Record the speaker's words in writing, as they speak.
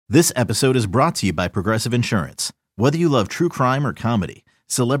This episode is brought to you by Progressive Insurance. Whether you love true crime or comedy,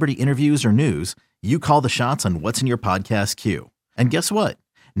 celebrity interviews or news, you call the shots on what's in your podcast queue. And guess what?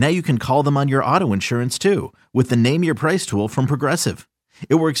 Now you can call them on your auto insurance too with the Name Your Price tool from Progressive.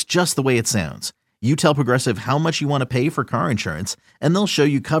 It works just the way it sounds. You tell Progressive how much you want to pay for car insurance, and they'll show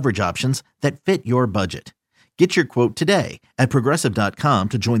you coverage options that fit your budget. Get your quote today at Progressive.com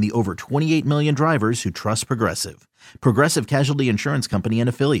to join the over 28 million drivers who trust Progressive. Progressive Casualty Insurance Company and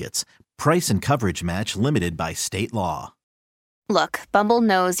Affiliates. Price and coverage match limited by state law. Look, Bumble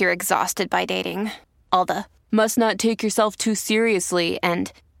knows you're exhausted by dating. All the, must not take yourself too seriously,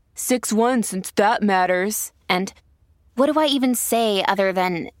 and 6'1" since that matters, and what do I even say other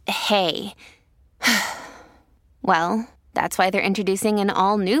than, hey? Well, that's why they're introducing an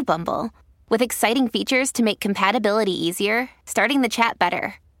all-new Bumble, with exciting features to make compatibility easier, starting the chat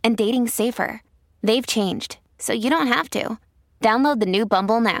better, and dating safer. They've changed, so you don't have to. Download the new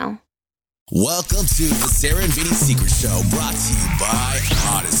Bumble now. Welcome to the Sarah and Vinny Secret Show, brought to you by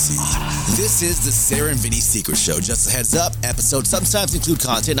Odyssey. This is the Sarah and Vinny Secret Show. Just a heads up, episodes sometimes include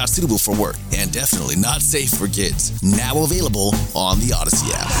content not suitable for work and definitely not safe for kids. Now available on the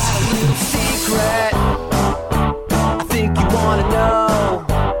Odyssey app. A little secret, I think you want to know.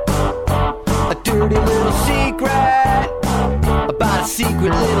 A dirty little secret about a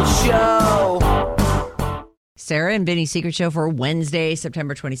secret little show. Sarah and Vinny Secret Show for Wednesday,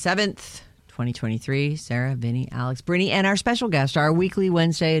 September 27th, 2023. Sarah, Vinny, Alex, Brittany, and our special guest, our weekly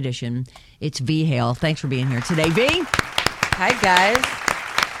Wednesday edition. It's V Hale. Thanks for being here today, V. Hi, guys.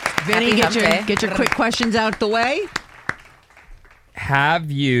 Vinny, get your quick questions out the way.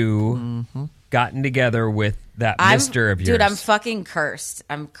 Have you gotten together with that mister of yours? Dude, I'm fucking cursed.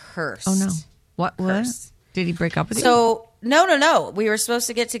 I'm cursed. Oh, no. What? Cursed. Did he break up with you? So, no. We were supposed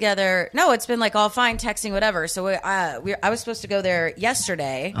to get together. No, it's been like all fine, texting, whatever. So I was supposed to go there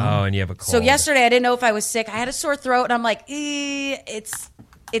yesterday. Oh, and you have a cold. So yesterday I didn't know if I was sick. I had a sore throat, and I'm like, it's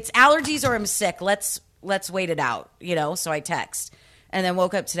allergies or I'm sick. Let's wait it out, you know? So I text. And then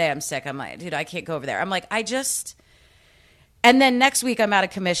woke up today, I'm sick. I'm like, dude, I can't go over there. I'm like, and then next week I'm out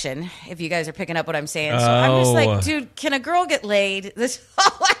of commission, if you guys are picking up what I'm saying. So I'm just like, dude, can a girl get laid? This is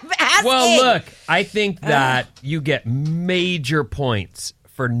all I'm asking. Well, look, I think that you get major points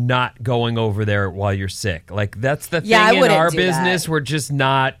for not going over there while you're sick. Like, that's the thing in our business. We're just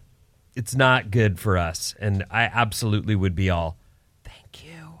not, it's not good for us. And I absolutely would be all, thank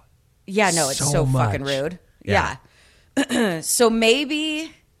you. Yeah, no, it's so fucking rude. Yeah. So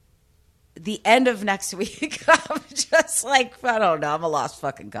maybe the end of next week, I'm just like, I don't know, I'm a lost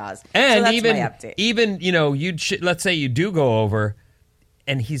fucking cause. And so that's my update. even, you know, let's say you do go over,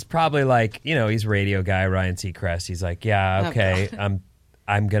 and he's probably like, you know, he's a radio guy, Ryan Seacrest. He's like, yeah, okay,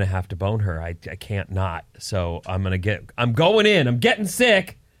 I'm gonna have to bone her. I can't not. So I'm going in. I'm getting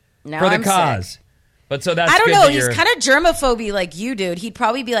sick for the cause. Sick. But so that's I don't good know. that He's kind of germaphobe like you, dude. He'd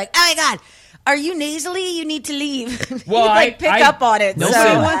probably be like, oh my God, are you nasally? You need to leave. Well, He'd pick up on it.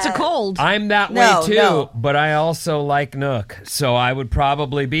 Nobody wants a cold. I'm that way too, but I also like Nook. So I would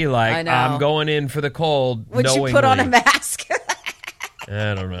probably be like, I'm going in for the cold. Would you put on a mask?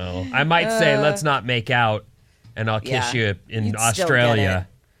 I don't know. I might say, let's not make out, and I'll kiss you in Australia.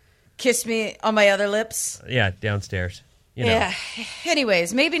 Kiss me on my other lips? Yeah, downstairs. You know. Yeah.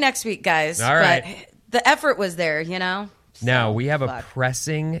 Anyways, maybe next week, guys. All right. But the effort was there, you know? Now, we have a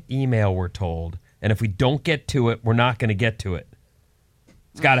pressing email, we're told, and if we don't get to it, we're not going to get to it.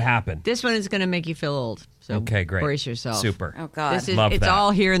 It's got to happen. This one is going to make you feel old. So okay, great. Brace yourself. Super. Oh, God. Love it's that.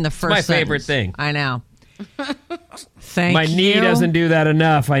 all here in the first It's my favorite sentence. thing. I know. Thank my you. knee doesn't do that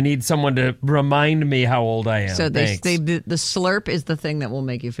enough. I need someone to remind me how old I am. So the slurp is the thing that will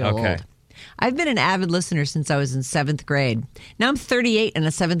make you feel old. I've been an avid listener since I was in 7th grade. Now I'm 38 and a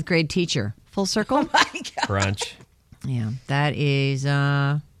 7th grade teacher. Full circle? Oh, my God. Crunch. Yeah, that is... it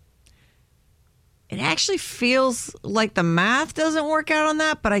actually feels like the math doesn't work out on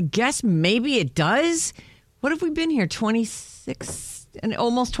that, but I guess maybe it does. What have we been here? 26 and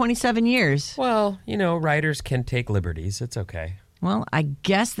almost 27 years. Well, you know, writers can take liberties. It's okay. Well, I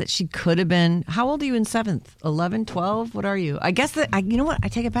guess that she could have been... How old are you in 7th? 11, 12? What are you? I guess that... you know what? I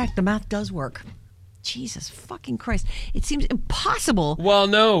take it back. The math does work. Jesus fucking Christ. It seems impossible. Well,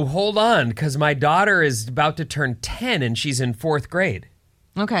 no, hold on, because my daughter is about to turn 10 and she's in 4th grade.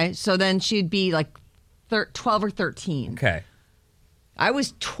 Okay, so then she'd be like 12 or 13. Okay. I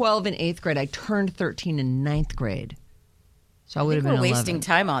was 12 in 8th grade. I turned 13 in 9th grade. So I would have been 11. We're wasting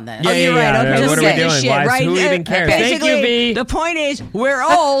time on this. Yeah, you're right. Okay, what are we doing? Right? Who even cares? Thank you, B. The point is, we're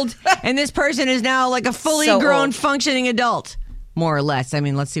old, and this person is now like a fully grown, functioning adult. More or less. I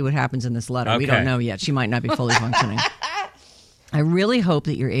mean, let's see what happens in this letter. Okay. We don't know yet. She might not be fully functioning. I really hope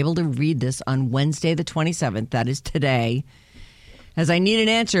that you're able to read this on Wednesday the 27th. That is today. As I need an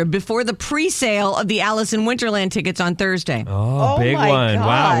answer before the pre-sale of the Alice in Winterland tickets on Thursday. Oh, big my one. God.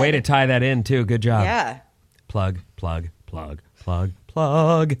 Wow, way to tie that in, too. Good job. Yeah. Plug, plug, plug, plug,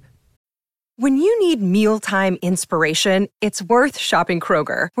 plug. When you need mealtime inspiration, it's worth shopping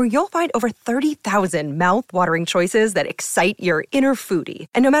Kroger, where you'll find over 30,000 mouth-watering choices that excite your inner foodie.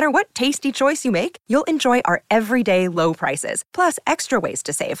 And no matter what tasty choice you make, you'll enjoy our everyday low prices, plus extra ways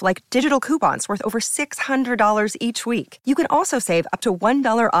to save, like digital coupons worth over $600 each week. You can also save up to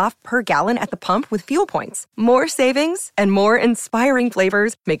 $1 off per gallon at the pump with fuel points. More savings and more inspiring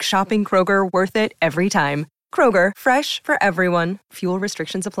flavors make shopping Kroger worth it every time. Kroger, fresh for everyone. Fuel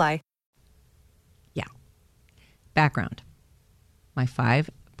restrictions apply. Background. My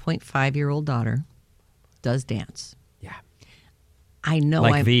 5.5-year-old daughter does dance. Yeah. I know.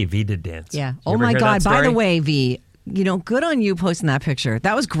 Like V did dance. Yeah. You Oh ever my hear God. that By the story? way, V, good on you posting that picture.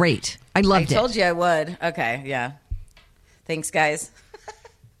 That was great. I loved I it. told you I would. Okay, yeah. Thanks, guys.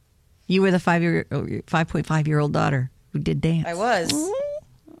 You were the 5.5-year-old daughter who did dance. I was.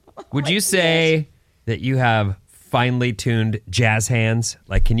 Would you say that you have finely tuned jazz hands?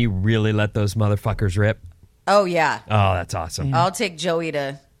 Like, can you really let those motherfuckers rip? Oh, yeah. Oh, that's awesome. I'll take Joey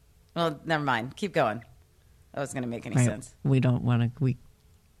to... Well, never mind. Keep going. That wasn't going to make any Right. sense. We don't want to.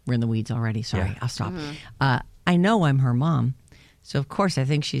 We're in the weeds already. Sorry. Yeah. I'll stop. Mm-hmm. I know I'm her mom. So, of course, I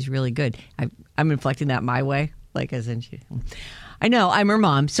think she's really good. I'm inflecting that my way. Like, as in I know I'm her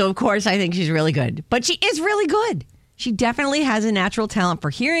mom. So, of course, I think she's really good. But she is really good. She definitely has a natural talent for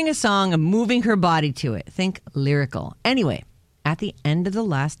hearing a song and moving her body to it. Think lyrical. Anyway, at the end of the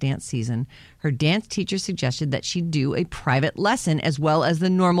last dance season, her dance teacher suggested that she do a private lesson as well as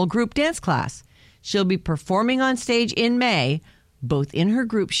the normal group dance class. She'll be performing on stage in May, both in her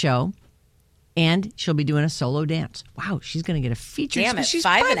group show, and she'll be doing a solo dance. Wow, she's going to get a featured. Damn it, She's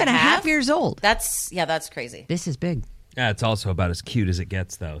 5.5 years old. That's crazy. This is big. Yeah, it's also about as cute as it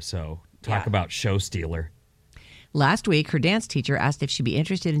gets, though. So talk Yeah. about show stealer. Last week, her dance teacher asked if she'd be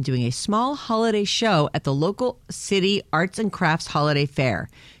interested in doing a small holiday show at the local city arts and crafts holiday fair.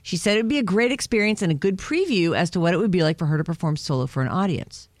 She said it would be a great experience and a good preview as to what it would be like for her to perform solo for an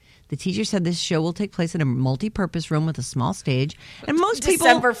audience. The teacher said this show will take place in a multi-purpose room with a small stage, and most people...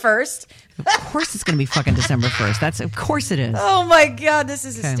 December 1st. Of course it's going to be fucking December 1st. Of course it is. Oh, my God. This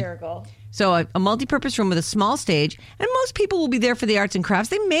is hysterical. So a multi-purpose room with a small stage, and most people will be there for the arts and crafts.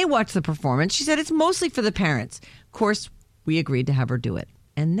 They may watch the performance. She said it's mostly for the parents. Of course, we agreed to have her do it.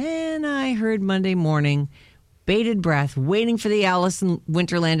 And then I heard Monday morning, bated breath, waiting for the Alice in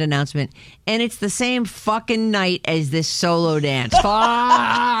Winterland announcement, and it's the same fucking night as this solo dance. Fuck!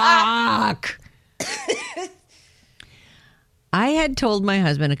 I had told my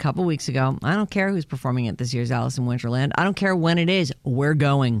husband a couple weeks ago, I don't care who's performing at this year's Alice in Winterland. I don't care when it is. We're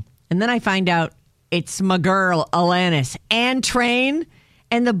going. And then I find out it's my girl, Alanis, and Train,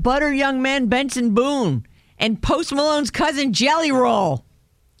 and the butter young man, Benson Boone, and Post Malone's cousin, Jelly Roll.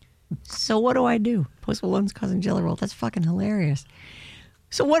 So what do I do? Post Malone's cousin, Jelly Roll. That's fucking hilarious.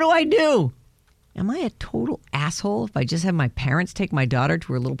 So what do I do? Am I a total asshole if I just have my parents take my daughter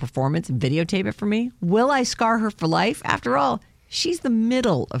to her little performance and videotape it for me? Will I scar her for life? After all, she's the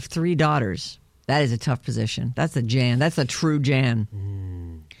middle of 3 daughters. That is a tough position. That's a Jan. That's a true Jan.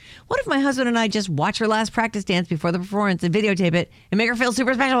 What if my husband and I just watch her last practice dance before the performance and videotape it and make her feel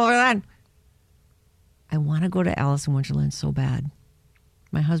super special over that? I want to go to Alice in Wonderland so bad.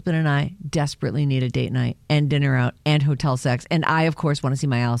 My husband and I desperately need a date night and dinner out and hotel sex. And I, of course, want to see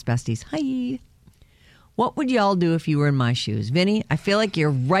my Alice besties. Hi. What would y'all do if you were in my shoes? Vinny, I feel like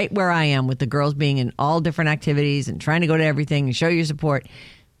you're right where I am with the girls being in all different activities and trying to go to everything and show your support.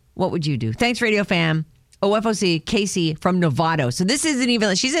 What would you do? Thanks, Radio Fam. OFOC, Casey from Novato. So this isn't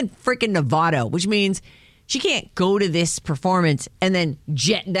even, she's in freaking Novato, which means she can't go to this performance and then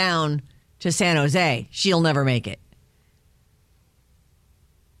jet down to San Jose. She'll never make it.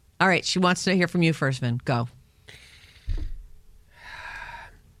 All right, she wants to hear from you first, Vin. Go.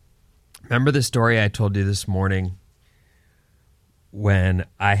 Remember the story I told you this morning when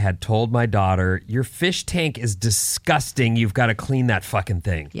I had told my daughter, your fish tank is disgusting. You've got to clean that fucking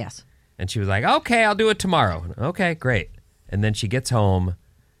thing. Yes. And she was like, okay, I'll do it tomorrow. Okay, great. And then she gets home,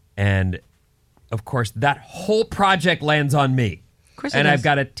 and of course, that whole project lands on me. Of course and it I've does.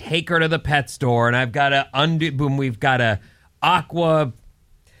 got to take her to the pet store, and I've got to undo, boom, we've got to aqua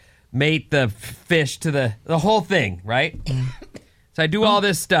mate the fish to the whole thing, right? So I do all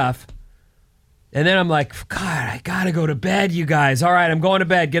this stuff, and then I'm like, God, I got to go to bed, you guys. All right, I'm going to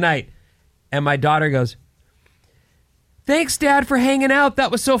bed. Good night. And my daughter goes, thanks, Dad, for hanging out.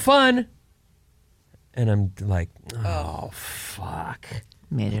 That was so fun. And I'm like, oh, fuck.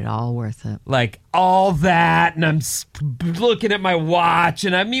 Made it all worth it. Like, all that, and I'm looking at my watch,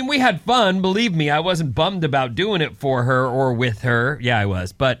 and I mean, we had fun, believe me. I wasn't bummed about doing it for her or with her. Yeah, I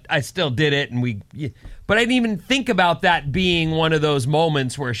was, but I still did it, and but I didn't even think about that being one of those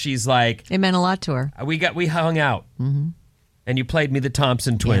moments where she's like... It meant a lot to her. We hung out, and you played me the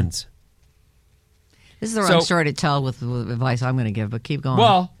Thompson twins. Yeah. This is the wrong story to tell with advice I'm going to give, but keep going.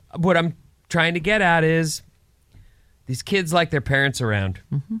 Well, what I'm trying to get at is these kids like their parents around.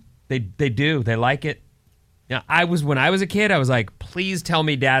 They do. They like it. When I was a kid, I was like, please tell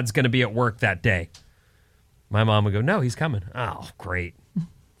me Dad's going to be at work that day. My mom would go, no, he's coming. Oh, great.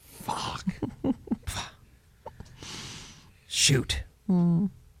 Fuck. Shoot.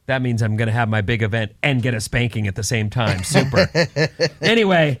 That means I'm going to have my big event and get a spanking at the same time. Super.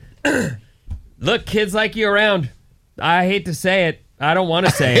 Anyway, look, kids like you around. I hate to say it. I don't want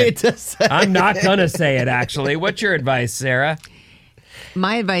to say it. I'm not going to say it, actually. What's your advice, Sarah?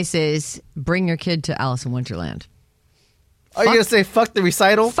 My advice is bring your kid to Alice in Wonderland. Are you going to say fuck the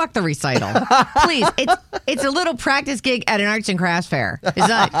recital? Fuck the recital. Please. It's a little practice gig at an arts and crafts fair. It's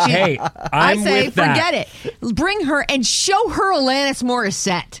not, Hey, I I'm say with that. forget it. Bring her and show her Alanis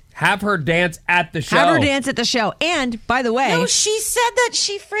Morissette. Have her dance at the show. Have her dance at the show. And, by the way... No, she said that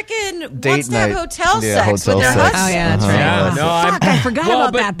she freaking Date wants to have night. hotel Yeah, sex hotel with her sex. husband. Oh, yeah, that's right. Yeah, no, Fuck, I forgot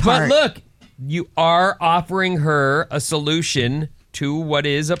about that part. But look, you are offering her a solution to what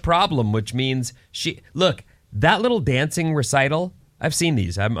is a problem, which means look, that little dancing recital, I've seen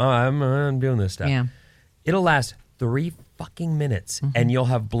these. I'm doing this stuff. Yeah. It'll last 3 fucking minutes, and you'll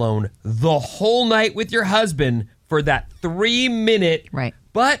have blown the whole night with your husband for that 3 minute. Right.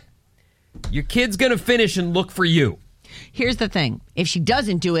 But your kid's going to finish and look for you. Here's the thing. If she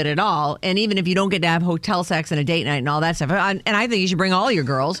doesn't do it at all, and even if you don't get to have hotel sex and a date night and all that stuff, and I think you should bring all your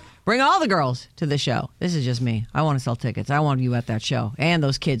girls, bring all the girls to the show. This is just me. I want to sell tickets. I want you at that show. And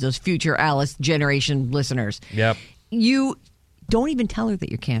those kids, those future Alice generation listeners. Yep. You don't even tell her that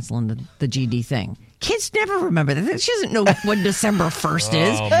you're canceling the GD thing. Kids never remember that. She doesn't know what December 1st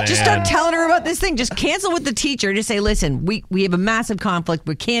is. Oh, Just man. start telling her about this thing. Just cancel with the teacher. Just say, listen, we have a massive conflict.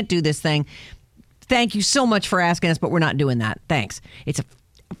 We can't do this thing. Thank you so much for asking us, but we're not doing that. Thanks. It's a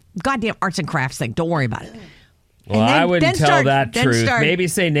goddamn arts and crafts thing. Don't worry about it. Well, I wouldn't tell that truth. Maybe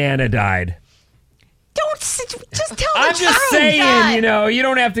say Nana died. Just tell the I'm truth. just saying, you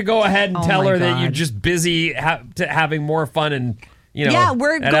don't have to go ahead and Oh, tell my her that God. you're just busy having more fun and, yeah,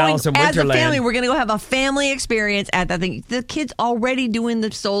 we're at going Alice in as a Wonderland. family. We're going to go have a family experience at that thing. The kid's already doing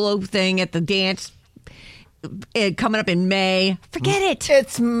the solo thing at the dance coming up in May. Forget it.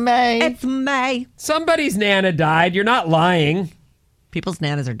 It's May. It's May. Somebody's Nana died. You're not lying. People's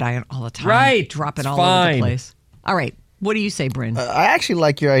nanas are dying all the time. Right. Dropping It's all over fine. the place. All right. What do you say, Bryn? I actually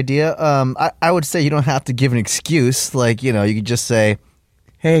like your idea. I would say you don't have to give an excuse. Like, you could just say,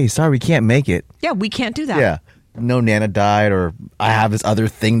 hey, sorry, we can't make it. Yeah, we can't do that. Yeah. No, Nana died, or I have this other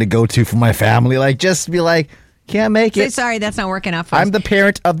thing to go to for my family. Like, just be like, can't make Say, it. sorry, that's not working out for us. I'm the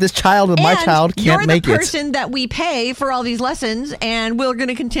parent of this child, and my child can't make You're it. the person that we pay for all these lessons, and we're going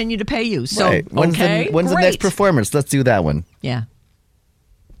to continue to pay you. So, Right. When's okay, the great. next performance? Let's do that one. Yeah.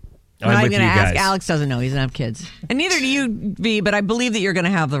 I'm I'm not with going to you ask. guys. Alex doesn't know. He doesn't have kids. And neither do you, V, but I believe that you're going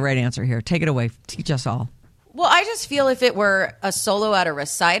to have the right answer here. Take it away. Teach us all. Well, I just feel if it were a solo at a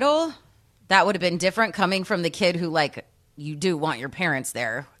recital, that would have been different coming from the kid who, like, you do want your parents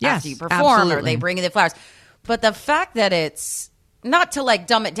there Yes, after you perform or absolutely. they bring you the flowers. But the fact that it's not to like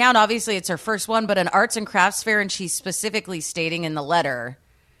dumb it down, obviously it's her first one, but an arts and crafts fair, and she's specifically stating in the letter,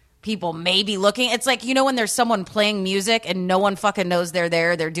 people may be looking. It's like, when there's someone playing music and no one fucking knows they're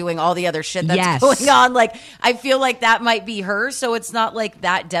there. They're doing all the other shit that's Yes. going on. Like, I feel like that might be her. So it's not like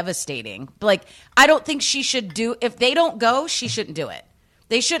that devastating. Like, I don't think she should if they don't go, she shouldn't do it.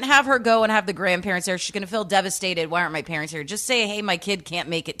 They shouldn't have her go and have the grandparents there. She's going to feel devastated. Why aren't my parents here? Just say, hey, my kid can't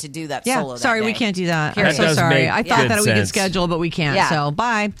make it to do that Yeah, solo. sorry, that we day. can't do that. Period. I'm so That does sorry. make I thought good that we could sense. schedule, but we can't. Yeah. So,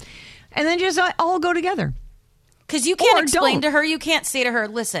 bye. And then just all go together. Because you can't Or explain don't. to her, you can't say to her,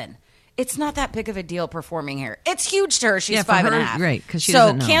 listen, it's not that big of a deal performing here. It's huge to her. She's Yeah, for 5 and a her, half. right, 'cause she so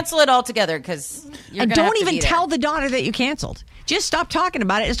doesn't know. cancel it all together because you're And gonna have don't to even be there. tell the daughter that you canceled. Just stop talking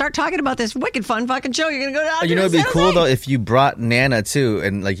about it and start talking about this wicked fun fucking show. You're going to go down to It'd be San cool Jose. though if you brought Nana too,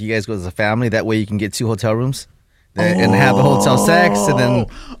 and like you guys go as a family. That way you can get 2 hotel rooms, and have the hotel sex, and then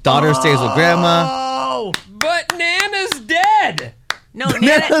daughter stays with grandma. Oh! But Nana's dead. No, Nana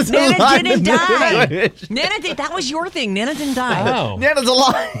Nana's didn't alive. die. Nana did. That was your thing. Nana didn't die. Oh. Nana's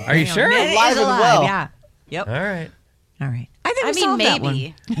alive. Are you sure? Nana Alive is and alive. well. Yeah. Yep. All right. All right. I think I we mean, solved that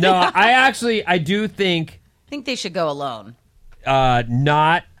maybe. one. No, I do think I think they should go alone.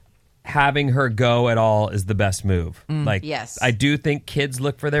 not having her go at all is the best move. Like, Yes. I do think kids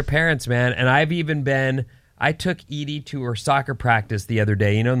look for their parents, man. And I took Edie to her soccer practice the other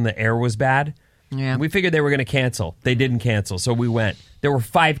day, when the air was bad. Yeah. We figured they were going to cancel. They didn't cancel, so we went. There were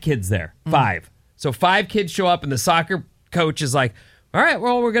 5 kids there. 5. So 5 kids show up, and the soccer coach is like, all right,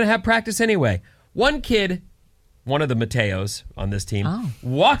 well, we're going to have practice anyway. One kid, one of the Mateos on this team,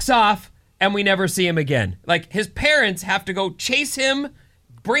 walks off, and we never see him again. Like, his parents have to go chase him,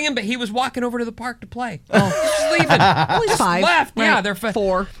 bring him, but he was walking over to the park to play. Just leaving. He's 5. Left. Right. Yeah, they're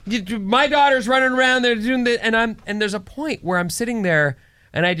 4. My daughter's running around. They're doing the, and there's a point where I'm sitting there,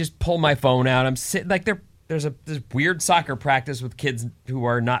 and I just pull my phone out. I'm sitting like there's this weird soccer practice with kids who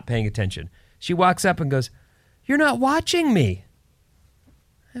are not paying attention. She walks up and goes, "You're not watching me."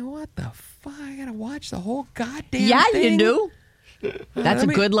 And what the fuck? I gotta watch the whole goddamn Yeah, thing? you do. That's a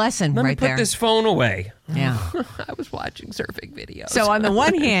good lesson Let me right put there. this phone away. Yeah. I was watching surfing videos. So on the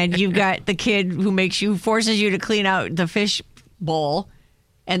one hand, you've got the kid who forces you to clean out the fish bowl,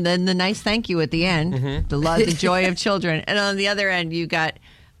 and then the nice thank you at the end, the joy of children. And on the other end, you got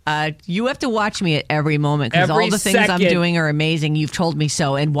you have to watch me at every moment because Every all the things I'm second. doing are amazing. You've told me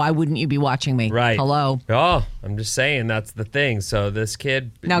so, and why wouldn't you be watching me? Right. Hello. Oh, I'm just saying that's the thing. So this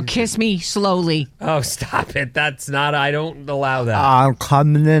kid. Now kiss me slowly. Oh, stop it. That's not. I don't allow that. I'm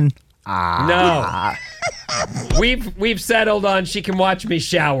coming in. No. We've settled on she can watch me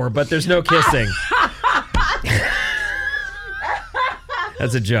shower, but there's no kissing.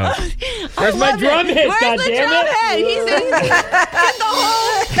 That's a joke. Where's my drum hit? Where's God the damn drum it! head? He's in the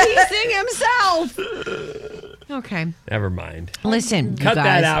whole piecing himself. Okay. Never mind. Listen, Cut you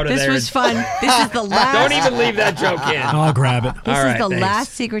guys, that out of this there. was fun. This is the last. Don't even leave that joke in. I'll grab it. This All right, is the thanks.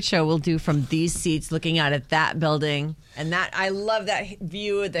 last secret show we'll do from these seats, looking out at that building, and that I love that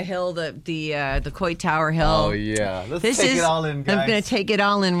view of the hill, the Coit Tower Hill. Oh yeah, let's This take is. it all in, guys. I'm going to take it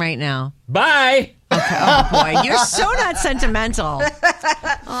all in right now. Bye. Oh boy, you're so not sentimental.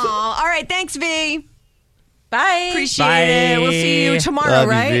 Oh, all right, thanks, V. Bye. Appreciate Bye. it. We'll see you tomorrow, Love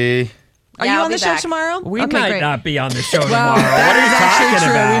right? you, V. Are Yeah, you I'll on the be show back. tomorrow? We Okay, might great. not be on the show Well, tomorrow. What that are you is actually talking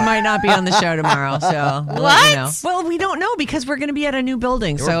true. about? We might not be on the show tomorrow, so we'll let you know. What? Well, we don't know because we're going to be at a new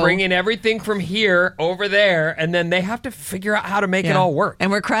building. We're so bringing everything from here over there, and then they have to figure out how to make it Yeah. all work.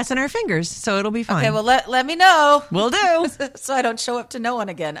 And we're crossing our fingers, so it'll be fine. Okay, well, let me know We'll do. so I don't show up to no one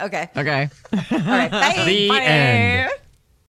again. Okay. Okay. All right. Bye. The Bye. end.